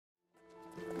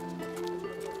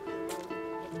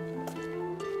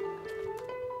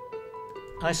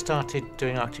I started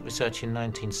doing Arctic research in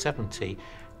 1970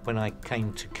 when I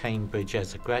came to Cambridge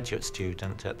as a graduate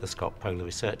student at the Scott Polar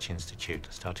Research Institute.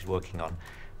 I started working on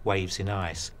waves in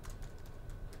ice.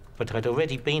 But I'd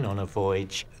already been on a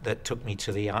voyage that took me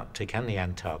to the Arctic and the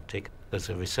Antarctic as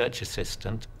a research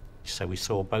assistant, so we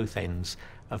saw both ends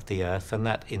of the Earth, and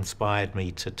that inspired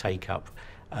me to take up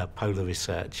polar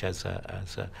research as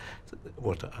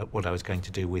what I was going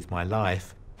to do with my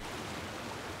life.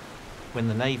 When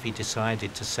the Navy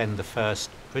decided to send the first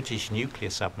British nuclear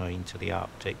submarine to the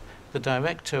Arctic, the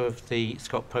director of the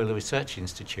Scott Polar Research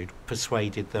Institute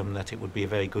persuaded them that it would be a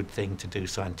very good thing to do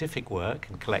scientific work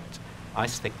and collect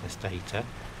ice thickness data,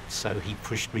 so he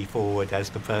pushed me forward as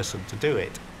the person to do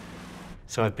it.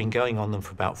 So I've been going on them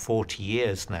for about 40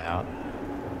 years now.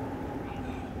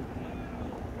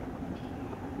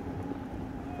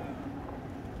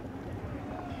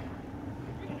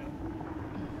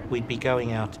 We'd be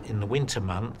going out in the winter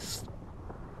months.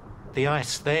 The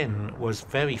ice then was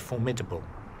very formidable.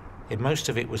 Most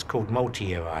of it was called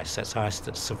multi-year ice. That's ice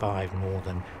that survived more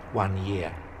than 1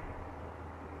 year.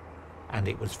 And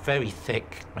it was very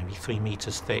thick, maybe 3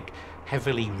 meters thick,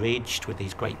 heavily ridged with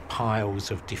these great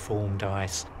piles of deformed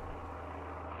ice.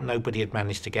 Nobody had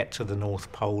managed to get to the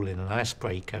North Pole in an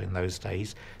icebreaker in those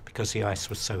days because the ice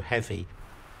was so heavy.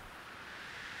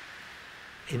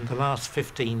 In the last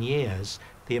 15 years,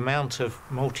 the amount of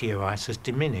multi-year ice has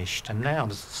diminished, and now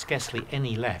there's scarcely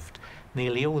any left.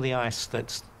 Nearly all the ice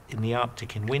that's in the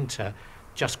Arctic in winter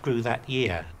just grew that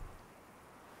year.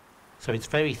 So it's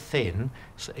very thin,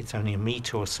 so it's only 1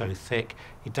 meter or so thick.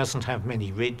 It doesn't have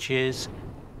many ridges.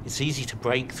 It's easy to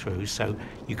break through, so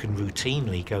you can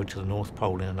routinely go to the North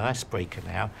Pole in an icebreaker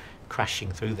now,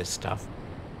 crashing through this stuff.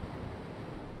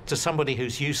 To somebody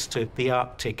who's used to the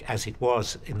Arctic as it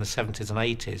was in the 70s and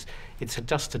 80s, it's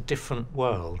just a different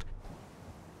world.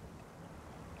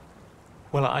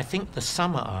 Well, I think the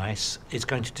summer ice is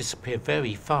going to disappear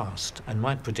very fast, and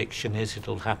my prediction is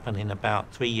it'll happen in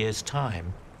about 3 years'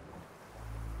 time.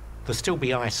 There'll still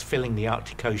be ice filling the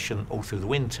Arctic Ocean all through the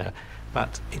winter,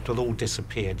 but it'll all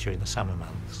disappear during the summer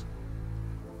months.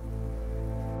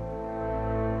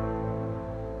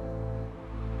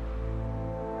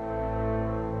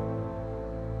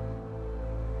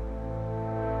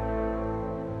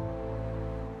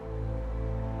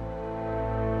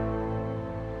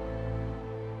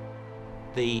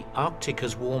 The Arctic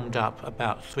has warmed up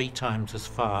about 3 times as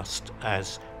fast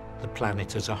as the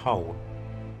planet as a whole.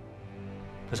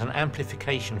 There's an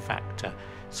amplification factor.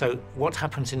 So what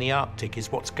happens in the Arctic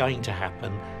is what's going to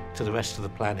happen to the rest of the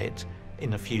planet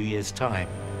in a few years' time.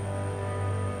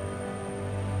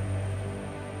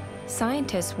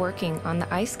 Scientists working on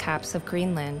the ice caps of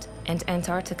Greenland and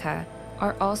Antarctica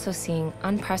are also seeing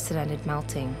unprecedented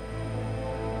melting.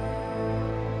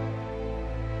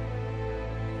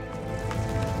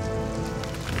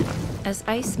 As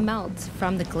ice melts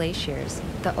from the glaciers,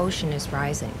 the ocean is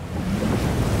rising.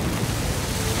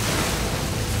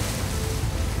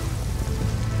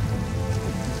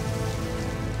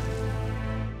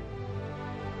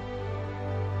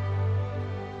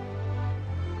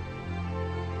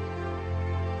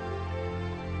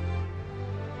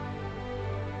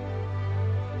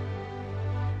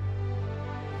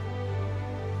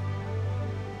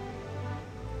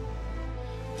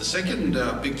 The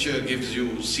second picture gives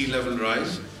you sea level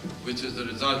rise, which is the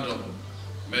result of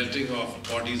melting of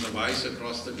bodies of ice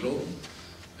across the globe,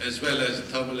 as well as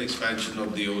thermal expansion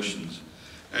of the oceans.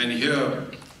 And here,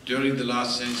 during the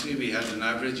last century, we had an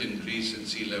average increase in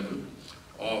sea level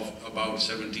of about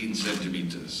 17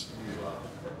 centimeters.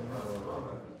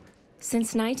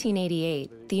 Since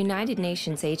 1988, the United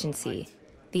Nations Agency,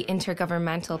 the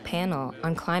Intergovernmental Panel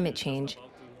on Climate Change,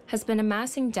 has been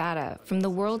amassing data from the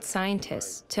world's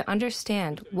scientists to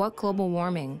understand what global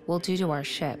warming will do to our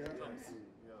ship.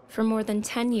 For more than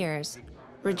 10 years,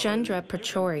 Rajendra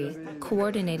Pachori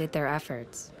coordinated their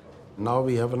efforts. Now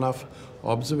we have enough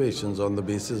observations on the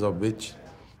basis of which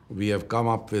we have come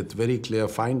up with very clear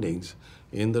findings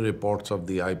in the reports of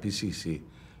the IPCC.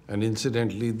 And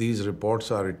incidentally, these reports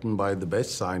are written by the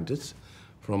best scientists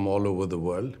from all over the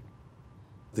world.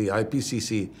 The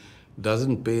IPCC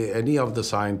doesn't pay any of the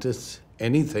scientists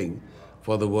anything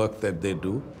for the work that they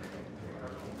do.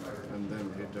 And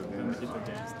then hit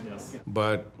again.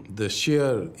 But the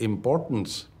sheer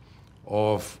importance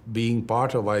of being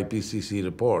part of IPCC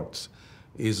reports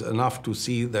is enough to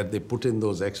see that they put in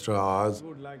those extra hours.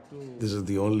 This is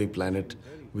the only planet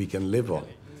we can live on.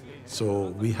 So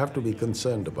we have to be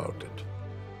concerned about it.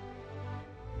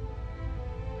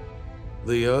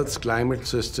 The Earth's climate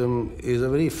system is a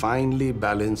very finely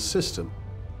balanced system.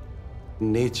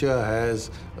 Nature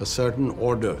has a certain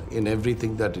order in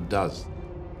everything that it does.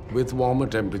 With warmer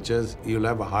temperatures, you'll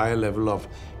have a higher level of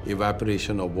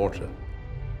evaporation of water.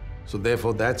 So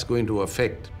therefore, that's going to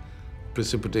affect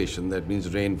precipitation, that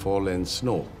means rainfall and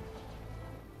snow.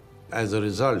 As a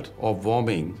result of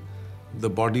warming, the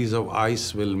bodies of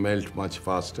ice will melt much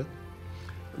faster.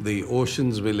 The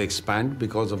oceans will expand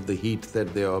because of the heat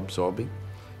that they are absorbing,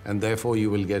 and therefore you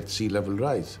will get sea level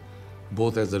rise,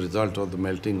 both as a result of the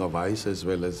melting of ice as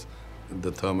well as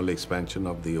the thermal expansion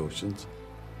of the oceans.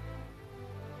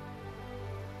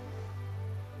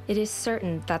 It is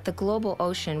certain that the global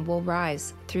ocean will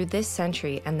rise through this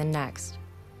century and the next,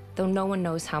 though no one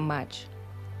knows how much.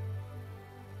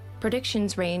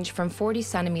 Predictions range from 40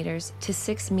 centimeters to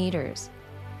 6 meters.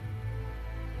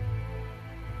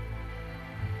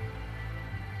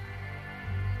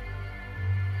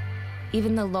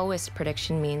 Even the lowest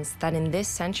prediction means that in this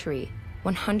century,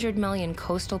 100 million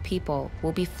coastal people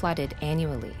will be flooded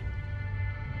annually.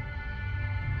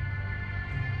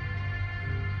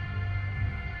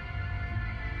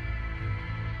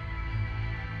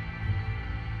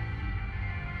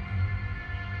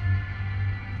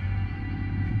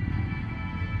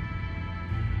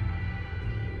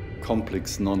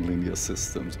 Complex nonlinear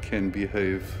systems can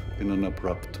behave in an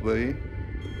abrupt way,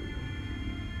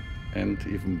 and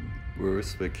even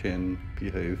worse, they can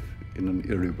behave in an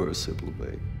irreversible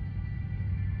way.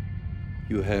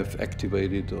 You have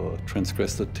activated or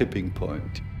transgressed a tipping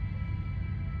point.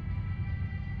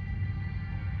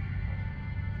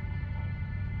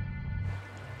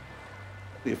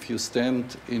 If you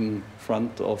stand in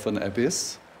front of an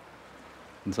abyss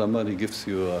and somebody gives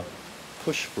you a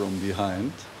push from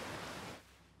behind,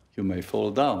 you may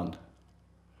fall down.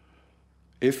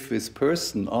 If this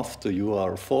person, after you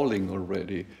are falling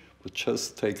already, would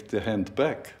just take the hand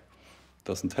back,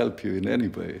 doesn't help you in any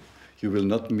way. You will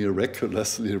not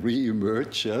miraculously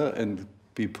re-emerge and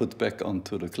be put back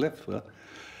onto the cliff.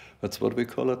 That's what we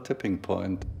call a tipping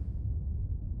point.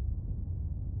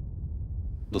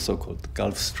 The so-called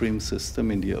Gulf Stream system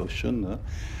in the ocean,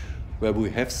 where we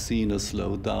have seen a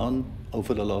slowdown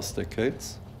over the last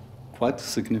decades, quite a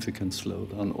significant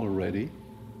slowdown already.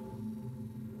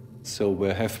 So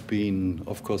there have been,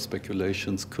 of course,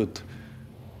 speculations, could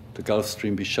the Gulf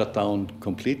Stream be shut down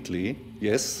completely?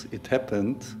 Yes, it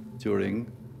happened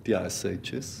during the ice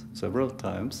ages several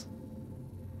times.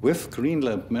 With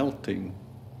Greenland melting,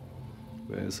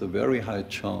 there is a very high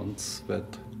chance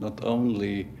that not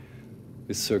only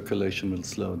the circulation will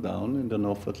slow down in the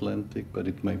North Atlantic, but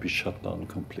it may be shut down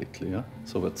completely.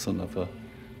 So that's another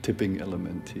tipping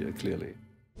element here, clearly.